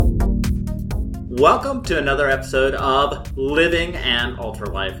Welcome to another episode of Living an Ultra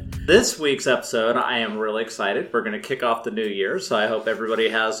Life. This week's episode, I am really excited. We're going to kick off the new year, so I hope everybody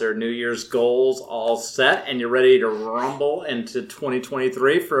has their New Year's goals all set and you're ready to rumble into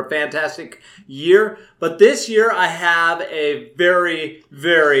 2023 for a fantastic year. But this year, I have a very,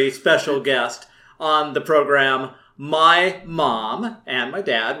 very special guest on the program. My mom and my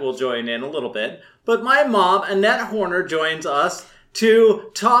dad will join in a little bit, but my mom, Annette Horner, joins us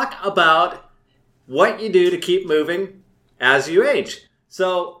to talk about what you do to keep moving as you age.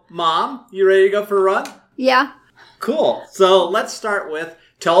 So, Mom, you ready to go for a run? Yeah. Cool. So, let's start with,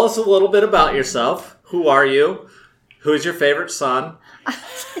 tell us a little bit about yourself. Who are you? Who's your favorite son?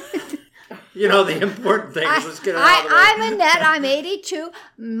 You know, the important things. Let's get it out of the way. I'm Annette. I'm 82.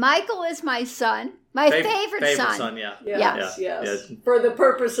 Michael is my son. My favorite son. son, yeah. Yes. Yeah. For the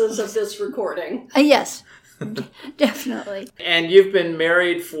purposes of this recording. Yes. Definitely. And you've been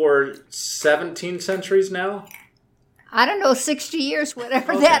married for 17 centuries now? I don't know, 60 years,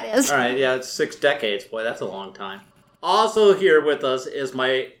 whatever that is. All right, yeah, it's 6 decades. Boy, that's a long time. Also here with us is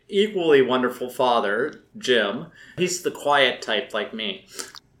my equally wonderful father, Jim. He's the quiet type like me.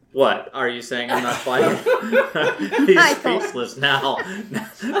 What? Are you saying I'm not quiet? He's speechless now.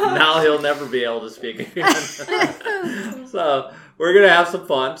 Now he'll never be able to speak again. So, we're going to have some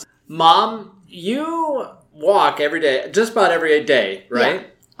fun. Mom, you walk every day, just about every day, right? Yeah,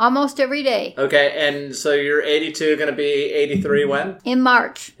 almost every day. Okay, and so you're 82, going to be 83 when? In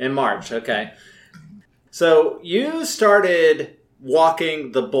March. In March, okay. So you started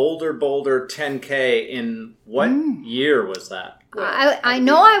walking the Boulder 10K in what year was that? I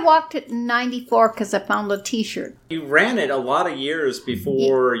know I walked it in 94 because I found a t-shirt. You ran it a lot of years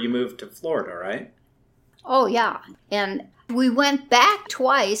before you moved to Florida, right? Oh, yeah. And we went back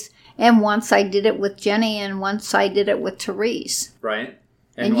twice, and once I did it with Jenny, and once I did it with Therese. Right.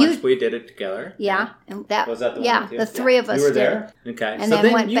 And once we did it together. Yeah. And that was that the one with you? The three of us You were did. there? Okay. And so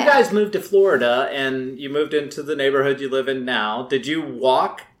then you back. guys moved to Florida, and you moved into the neighborhood you live in now. Did you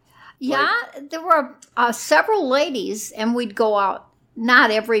walk? Yeah, there were several ladies, and we'd go out,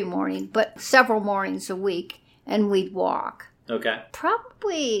 not every morning, but several mornings a week, and we'd walk. Okay.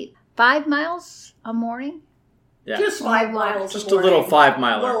 Probably 5 miles a morning. Yeah. Just 5 miles. Just a little 5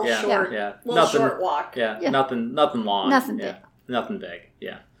 miler. Little Yeah. short, Yeah. Little short walk. Yeah. Yeah. Nothing long. Nothing big. Nothing big.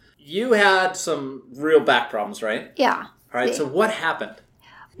 Yeah. You had some real back problems, right? Yeah. All right. So what happened?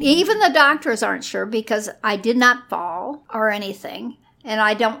 Even the doctors aren't sure because I did not fall or anything, and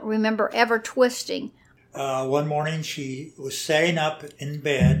I don't remember ever twisting. One morning she was setting up in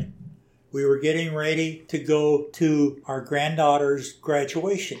bed. We were getting ready to go to our granddaughter's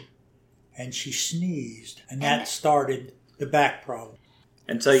graduation, and she sneezed, and that started the back problem.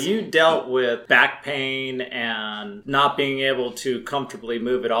 And so you dealt with back pain and not being able to comfortably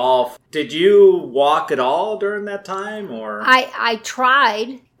move at all. Did you walk at all during that time, or? I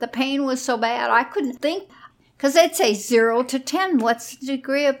tried. The pain was so bad I couldn't think. Because they'd say 0 to 10. What's the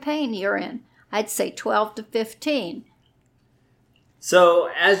degree of pain you're in? I'd say 12 to 15. So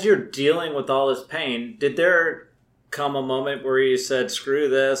as you're dealing with all this pain, did there come a moment where you said, screw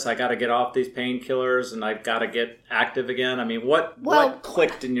this, I got to get off these painkillers and I got to get active again? I mean, what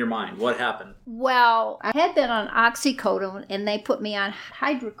clicked in your mind? What happened? Well, I had been on oxycodone, and they put me on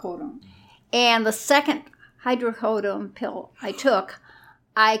hydrocodone. And the second hydrocodone pill I took,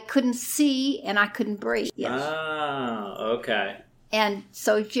 I couldn't see and I couldn't breathe. Yes. Ah, okay. And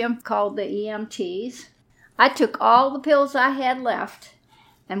so Jim called the EMTs. I took all the pills I had left,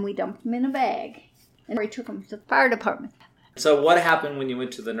 and we dumped them in a bag. And we took them to the fire department. So what happened when you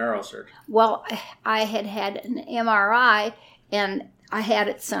went to the neurosurgeon? Well, I had an MRI, and I had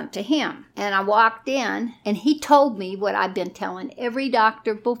it sent to him. And I walked in, and he told me what I've been telling every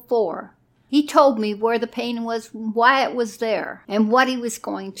doctor before. He told me where the pain was, why it was there, and what he was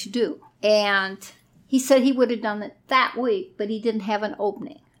going to do. And he said he would have done it that week, but he didn't have an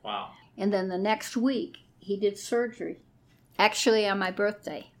opening. Wow. And then the next week, he did surgery, actually on my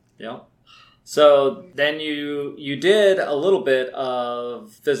birthday. Yep. So then you did a little bit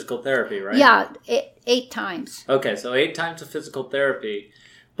of physical therapy, right? Yeah, 8 times. Okay, so 8 times of physical therapy.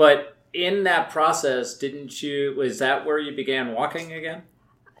 But in that process, was that where you began walking again?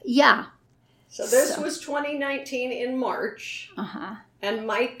 Yeah. So this was 2019 in March. Uh-huh. And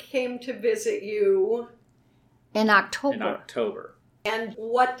Mike came to visit you. In October. In October. And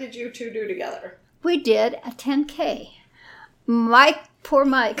what did you two do together? We did a 10K. Poor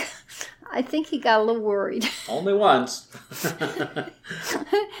Mike, I think he got a little worried. Only once. Well,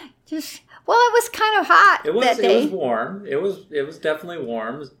 it was kind of hot that day. It was warm. It was definitely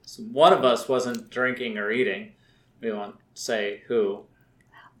warm. One of us wasn't drinking or eating. We won't say who.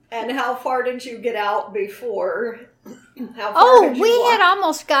 And how far did you get out before? How far did you walk? had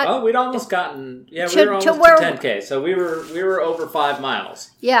almost got. Oh, we'd almost gotten. Yeah, we To- were to almost where- to 10K. So we were over 5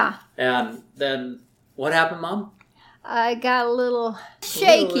 miles. Yeah. And then what happened, Mom? I got a little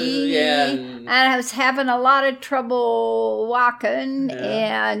shaky, and I was having a lot of trouble walking,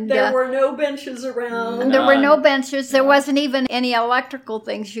 and There were no benches around. there were no benches. There wasn't even any electrical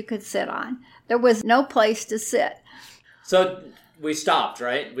things you could sit on. There was no place to sit. So we stopped,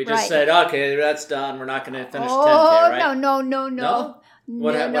 right? We just Right. said, okay, that's done. We're not going to finish 10K, Oh, right? no. No?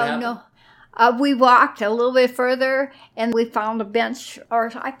 What happened? We walked a little bit further, and we found a bench,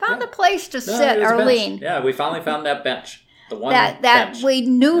 or I found a place to No, sit it was a or bench. lean. Yeah, we finally found that bench. The one That bench. we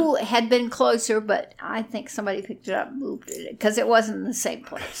knew had been closer, but I think somebody picked it up and moved it because it wasn't in the same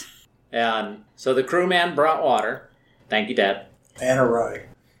place. And so the crewman brought water. Thank you, Dad. And a ride.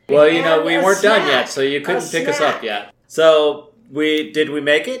 Well, we And weren't a done snack. yet, so you couldn't A pick us up snack. yet. So did we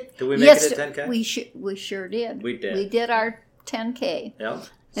make it? Did we make Yes, it at 10K? we sure did. We did. We did our 10K. Yeah.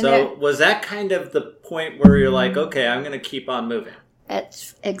 And So was that kind of the point where you're like, okay, I'm going to keep on moving?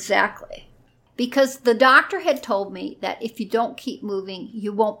 That's exactly. Because the doctor had told me that if you don't keep moving,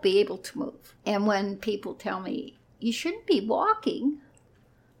 you won't be able to move. And when people tell me, you shouldn't be walking,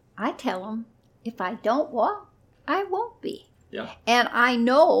 I tell them, if I don't walk, I won't be. Yeah. And I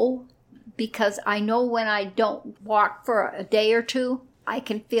know, because I know when I don't walk for a day or two, I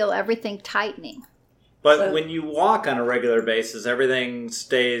can feel everything tightening. But when you walk on a regular basis, everything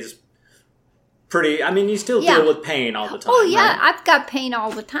stays pretty. I mean, you still Yeah. deal with pain all the time. Oh, yeah, right? I've got pain all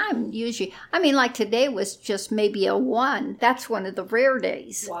the time, usually. I mean, like today was just maybe a 1. That's one of the rare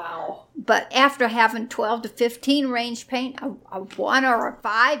days. Wow. But after having 12 to 15 range pain, a 1 or a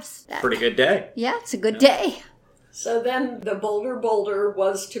 5, Pretty good day. yeah, it's a good day. So then the Boulder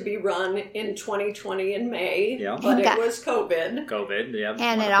was to be run in 2020 in May, Yeah. but Okay. it was COVID. COVID, yeah.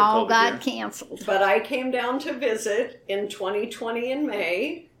 And it wonderful all COVID got year. canceled. But I came down to visit in 2020 in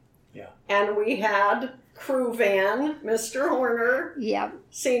May. Yeah. And we had crew van, Mr. Horner, Yep.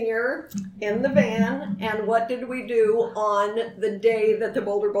 Senior, in the van. And what did we do on the day that the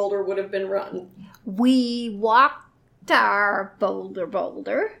Boulder would have been run? We walked our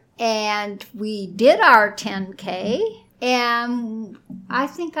Boulder, and we did our 10K. And I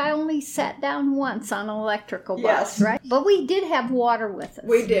think I only sat down once on an electrical bus, Yes. right? But we did have water with us.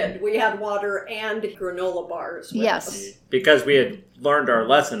 We did. We had water and granola bars with Yes. us. Because we had learned our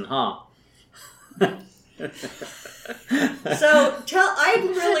lesson, huh? So I'd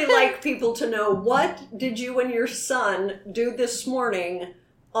really like people to know, what did you and your son do this morning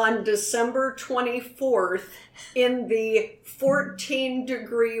on December 24th in the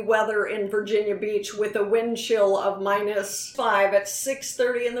 14-degree weather in Virginia Beach with a wind chill of -5 at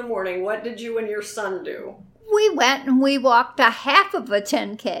 6:30 in the morning? What did you and your son do? We went and we walked a half of a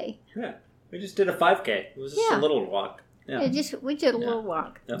 10K. Yeah. We just did a 5K. It was just Yeah. a little walk. Yeah. We did a little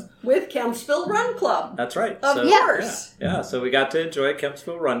walk. With Kempsville Run Club. That's right. Of So, course. Yeah, so we got to enjoy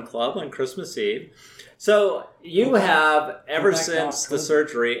Kempsville Run Club on Christmas Eve. So you have, ever back to since the October.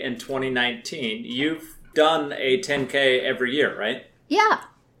 surgery in 2019, you've done a 10K every year, right? Yeah,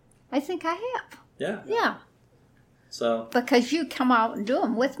 I think I have. Yeah. Yeah, So, because you come out and do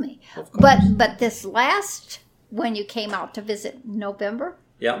them with me. of course. But this last, when you came out to visit in November,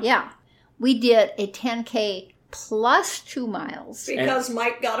 Yeah. we did a 10K plus 2 miles. Because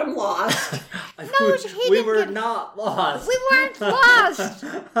Mike got him lost. he we didn't were get- not lost. We weren't lost.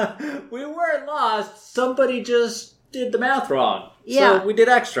 We weren't lost. Somebody just did the math wrong. Yeah. So we did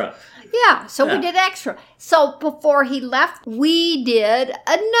extra. Yeah, so Yeah. we did extra. So before he left, we did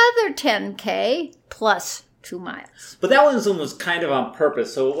another 10K plus 2 miles. But that one was kind of on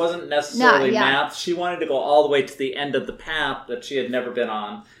purpose, so it wasn't necessarily No, yeah. math. She wanted to go all the way to the end of the path that she had never been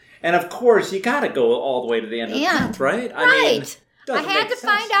on. And of course, you got to go all the way to the end of the Yeah. path, right? I Right. mean, I doesn't had make to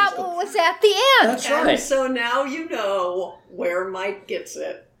sense. find You out just go- what was at the end. That's And right. so now you know where Mike gets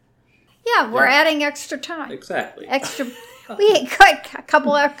it. Yeah, we're Yeah. adding extra time. Exactly. Extra. We had quite a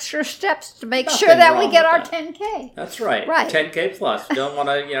couple extra steps to make sure Nothing that we wrong get with our that. 10K. That's right. Right. 10K plus. We don't want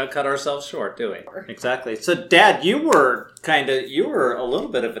to, cut ourselves short, do we? Exactly. So, Dad, you were a little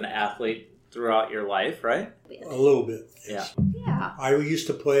bit of an athlete throughout your life, right? A little bit. Yeah. Yeah. I used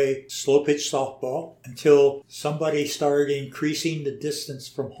to play slow pitch softball until somebody started increasing the distance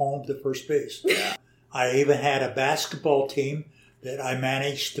from home to first base. Yeah. I even had a basketball team that I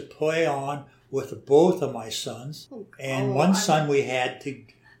managed to play on with both of my sons. And one son we had to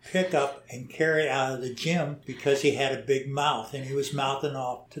pick up and carry out of the gym because he had a big mouth and he was mouthing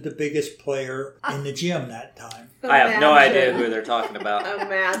off to the biggest player in the gym that time. I have no idea Imagine. who they're talking about.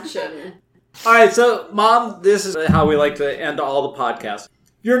 Imagine. All right, so, Mom, this is how we like to end all the podcasts.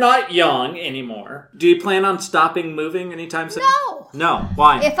 You're not young anymore. Do you plan on stopping moving anytime soon? No.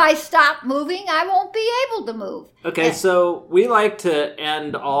 Why? If I stop moving, I won't be able to move. Okay, so we like to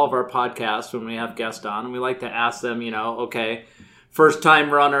end all of our podcasts when we have guests on, and we like to ask them, okay, first-time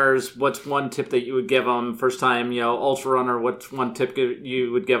runners, what's one tip that you would give them? First-time, ultra runner, what's one tip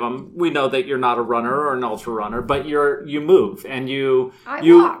you would give them? We know that you're not a runner or an ultra runner, but you move and I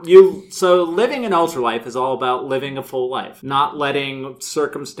walk. So living an ultra life is all about living a full life, not letting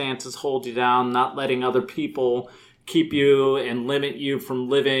circumstances hold you down, not letting other people keep you and limit you from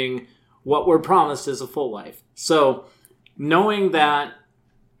living what we're promised is a full life. So knowing that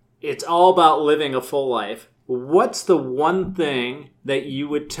it's all about living a full life, what's the one thing that you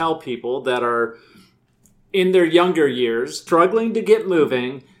would tell people that are in their younger years, struggling to get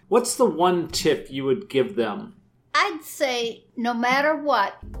moving? What's the one tip you would give them? I'd say no matter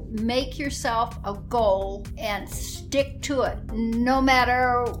what, make yourself a goal and stick to it. No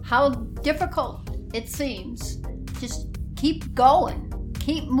matter how difficult it seems, just keep going,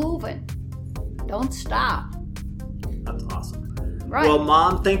 keep moving. Don't stop. That's awesome. Right. Well,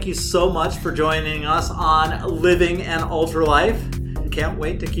 Mom, thank you so much for joining us on Living an Ultra Life. Can't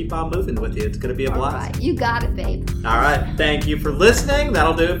wait to keep on moving with you. It's going to be a blast. All right. You got it, babe. All right. Thank you for listening.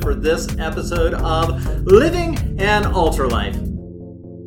 That'll do it for this episode of Living an Ultra Life.